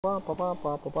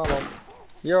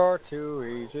You're too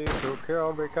easy to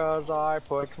kill because I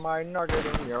put my nugget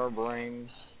in your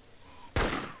brains.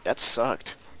 That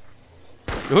sucked.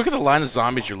 Look at the line of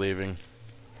zombies you're leaving.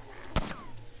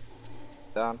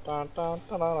 Dun, dun, dun,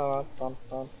 dun, dun, dun,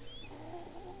 dun.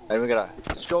 Hey, we gotta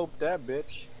scope that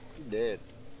bitch. He dead.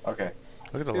 Okay.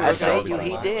 Look at the I line of say zombies. you,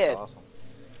 he did. Awesome.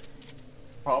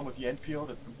 Problem with the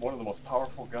Enfield, it's one of the most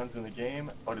powerful guns in the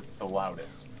game, but it's the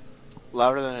loudest.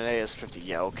 Louder than an AS-50.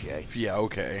 Yeah, okay. Yeah,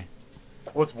 okay.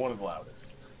 What's one of the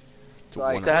loudest? It's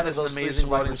Like, wonderful. That is an Those three amazing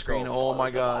loading survivors screen. go Oh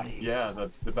my god. Yeah,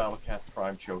 the Battlecast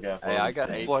Prime Cho'Gath. Hey, I got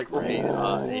loading like-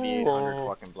 8,800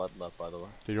 fucking blood left, by the way.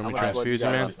 Do you want me How to much blood transfuse you you,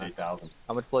 got man? left? Just 8,000.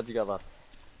 How much blood you got left?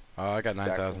 I got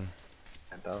 9,000.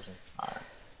 10,000. Alright.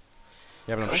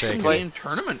 Yeah, but I'm I should shaking. play in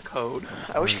tournament code.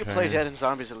 I wish you could play Okay. Dead and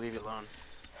Zombies and leave you alone.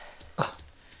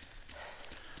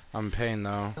 I'm in pain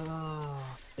though.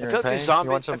 I feel like these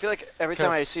zombies. I feel like every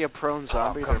time I see a prone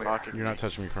zombie, they're mocking You're me. not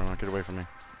touching me, Chrono. Get away from me.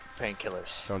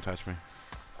 Painkillers. Don't touch me.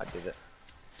 I did it.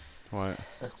 What?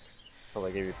 So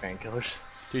I gave you painkillers.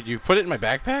 Dude, you put it in my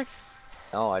backpack?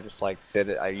 No, I just like did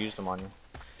it. I used them on you.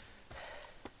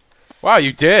 Wow,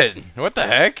 you did. What the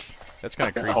heck? That's kind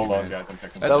of creepy, Hold on, man. guys, I'm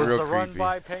checking. That's that was real the run creepy.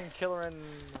 by painkiller and.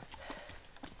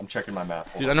 I'm checking my map.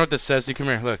 Hold Dude, I on. know what this says. Dude, come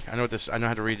here. Look, I know what this. I know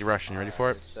how to read Russian. You ready for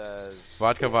it? It says.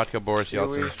 Vodka, vodka, Boris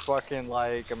Yeltsin. Jewish fucking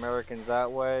like Americans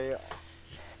that way.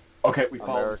 Okay, we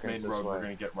follow this Americans main this road. way. We're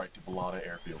gonna get right to Balata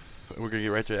Airfield. We're gonna get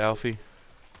right to Alfie.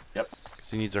 Yep.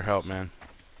 Cause he needs our help, man.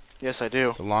 Yes, I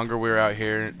do. The longer we're out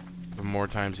here, the more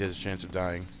times he has a chance of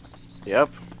dying.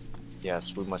 Yep.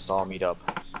 Yes, we must all meet up.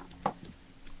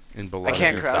 In below. I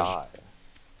can't crouch. Die.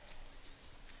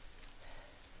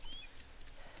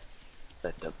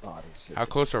 Let the body sit. How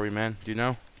close are we, man? Do you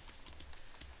know?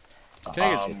 Can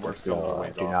I get We're still a little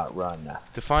ways Do off. not run.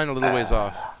 Define a little ways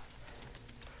off.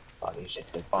 Bodies at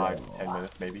the 5 floor. 10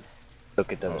 minutes, maybe.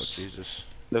 Look at Oh those. Jesus!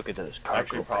 Look at those.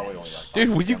 Actually, cargo probably pants. only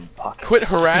Dude, would you Them pockets. quit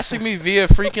harassing me via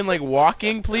freaking like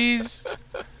walking, please?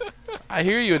 I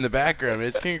hear you in the background.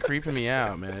 It's kind of creeping me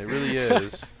out, man. It really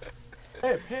is.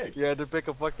 Hey, pig! You had to pick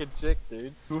a fucking chick,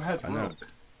 dude. Who has I know. room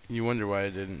You wonder why I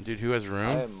didn't, dude. Who has I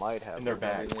room? might have. In their one.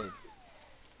 What do bag. you need?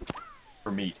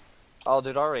 for meat? Oh,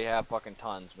 dude, I already have fucking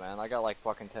tons, man. I got like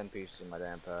fucking 10 pieces in my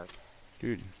damn pack.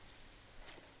 Dude,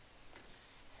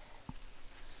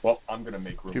 Well, I'm gonna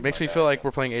make room. dude, in makes my me feel bag, like so.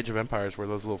 we're playing Age of Empires, where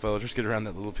those little villagers get around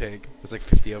that little pig. There's like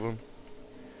 50 of them.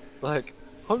 Like,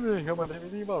 Wanna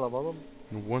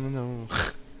know?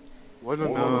 Wanna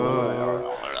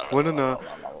know? Wanna know?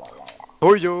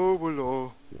 Oh yo,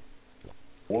 wolo.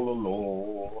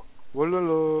 Wololo.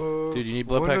 Wololo. Dude, you need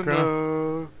blood pack,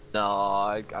 Chrono? no,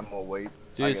 I'm gonna wait.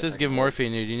 Dude, I it guess says I give can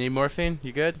morphine. Dude, you need morphine?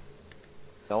 You good?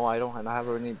 No, I don't have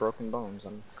any broken bones.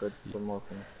 I'm good for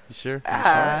morphine. You sure?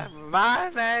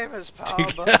 My name is Paul.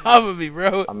 Dude, get off of me,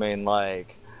 bro. I mean,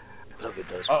 like, look at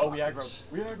those. Uh oh, we pockets.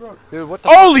 aggro. We aggro. Dude, what the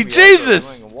Holy fuck are we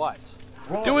Jesus! Doing what?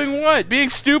 Run. Doing what? Being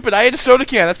stupid. I ate a soda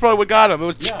can. That's probably what got him. It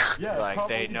was. Yeah, Like,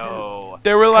 probably they is. know.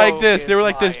 They were like Coke this. They is were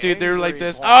like my this, dude. They were like angry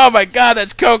this. point. Oh my God,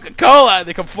 that's Coca-Cola.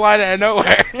 They come flying out of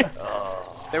nowhere.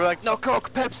 They were like, no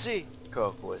Coke, Pepsi.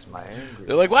 Coke was my angry.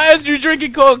 They're like, why aren't you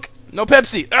drinking Coke? No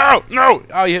Pepsi. Oh no!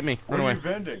 Oh, you hit me. What Run are away. you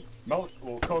vending?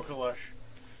 Coca-Lush.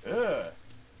 Ugh.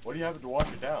 What do you have to wash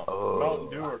it down? Oh. Mountain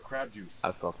Dew or crab juice?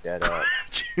 I fucked that up.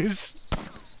 Juice.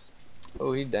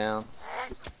 Oh, he down.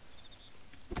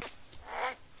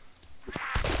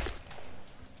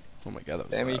 Oh my God, that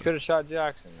was Damn, you loud. could have shot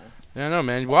Jackson, man. Yeah, I know,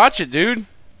 man. Watch it, dude.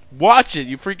 Watch it.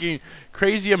 You freaking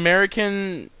crazy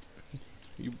American.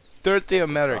 You dirty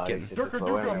American. Bodies at the Durka, floor.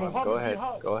 Durka, Anyway, Muhammad Go ahead.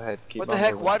 Jihad. Go ahead. Keep What on the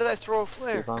heck? moving. Why did I throw a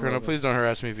flare? Keep on Colonel, moving. please don't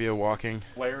harass me via walking.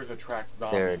 Flares attract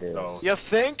zombies, There it is. so... You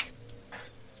think?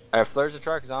 Are flares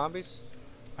attract zombies?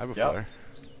 I have a Yep. flare.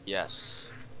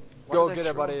 Yes. Why Go did I get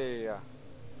it, throw- buddy.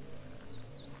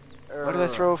 Why did I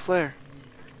throw a flare?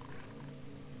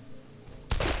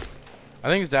 I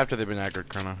think it's after they've been aggroed,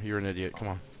 Colonel. You're an idiot. Come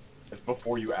on. It's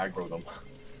before you aggro them.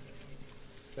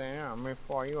 Damn,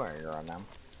 before you are on them.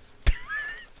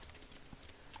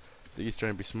 He's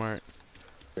trying to be smart.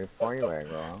 Before you are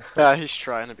on. He's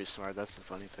trying to be smart. That's the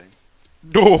funny thing.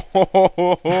 Oh,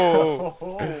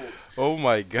 oh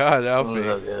my God, Alfie.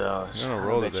 Look at us. You're on a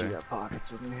roll I bet today. you got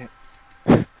pockets in it.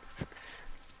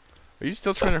 Are you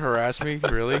still trying to harass me?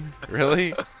 Really?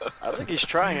 Really? I don't think he's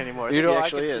trying anymore. I You think know, he I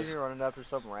actually can is. see you running after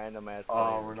some random ass.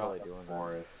 Oh, we're probably not in doing the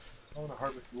forest. I want to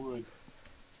harvest wood.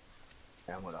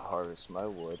 that. I'm gonna harvest my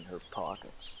wood in her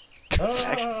pockets.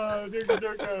 Ah,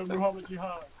 Durka, Muhammad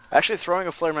Jihad. Actually, throwing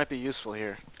a flare might be useful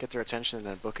here. Get their attention and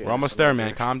then book it. We're almost there,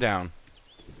 man. Calm down.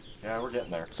 Yeah, we're getting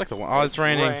there. It's like the one. Oh, it's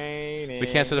raining. We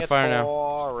can't set a fire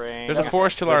now. There's a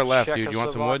forest to our left, dude. You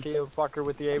want some wood? Fucker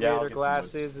with the aviator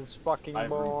glasses is fucking I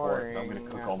have room for it. boring. I'm gonna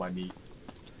cook all my meat.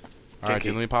 Alright,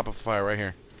 dude, let me pop up a fire right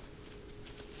here.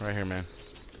 Right here, man.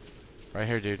 Right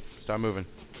here, dude. Stop moving.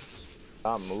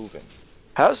 Stop moving.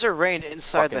 How's there rain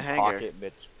inside Fucking the hangar? pocket,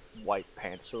 bitch. White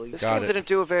pantsley. This game didn't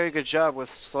do a very good job with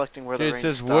selecting where the Dude, rain it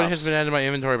says stops. wood has been added to my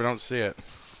inventory, but I don't see it.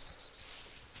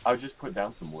 I just put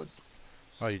down some wood.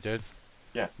 Oh, you did?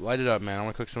 Yeah. Light it up, man. I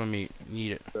want to cook some meat.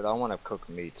 Need it. Dude, I want to cook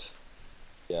meat.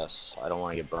 Yes, I don't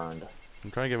want to get burned.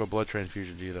 I'm trying to give a blood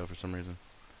transfusion to you, though, for some reason.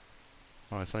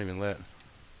 Oh, it's not even lit.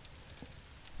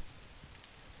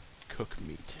 Cook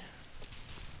meat.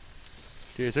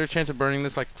 Dude, is there a chance of burning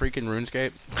this like freaking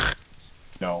RuneScape?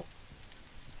 No.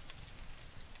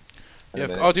 Yeah.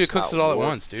 Oh, dude, it cooks it all at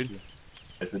once, dude.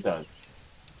 Yes, it does.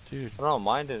 Dude. I don't know,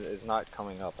 mine is not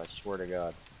coming up, I swear to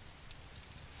God.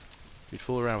 Dude,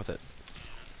 fool around with it.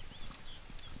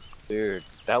 Dude,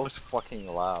 that was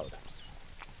fucking loud.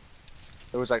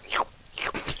 It was like...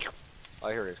 Oh,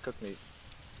 here it is, cooked meat.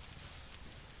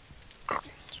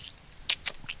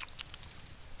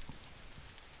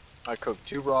 I cooked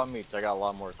 2 raw meats, I got a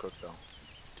lot more to cook though.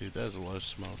 Dude, that is a lot of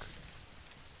smoke.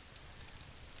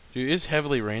 Dude, it's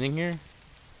heavily raining here.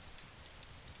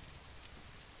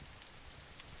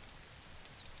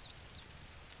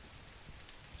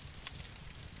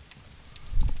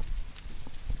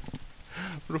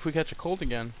 What if we catch a cold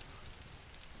again?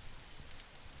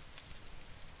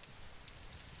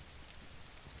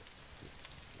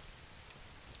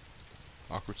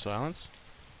 Awkward silence.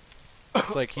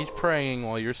 It's like he's praying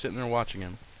while you're sitting there watching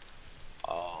him.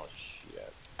 Oh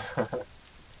shit.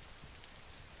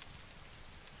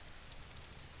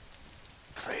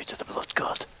 Pray to the blood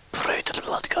god. Pray to the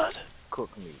blood god.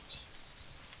 Cook meats.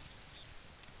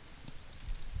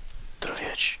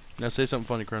 Droviec. Now say something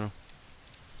funny, Chrono.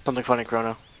 Something funny,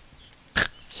 Chrono.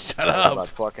 Shut up! About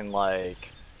fucking like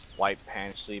white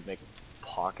pants sleeve make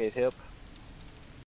pocket hip.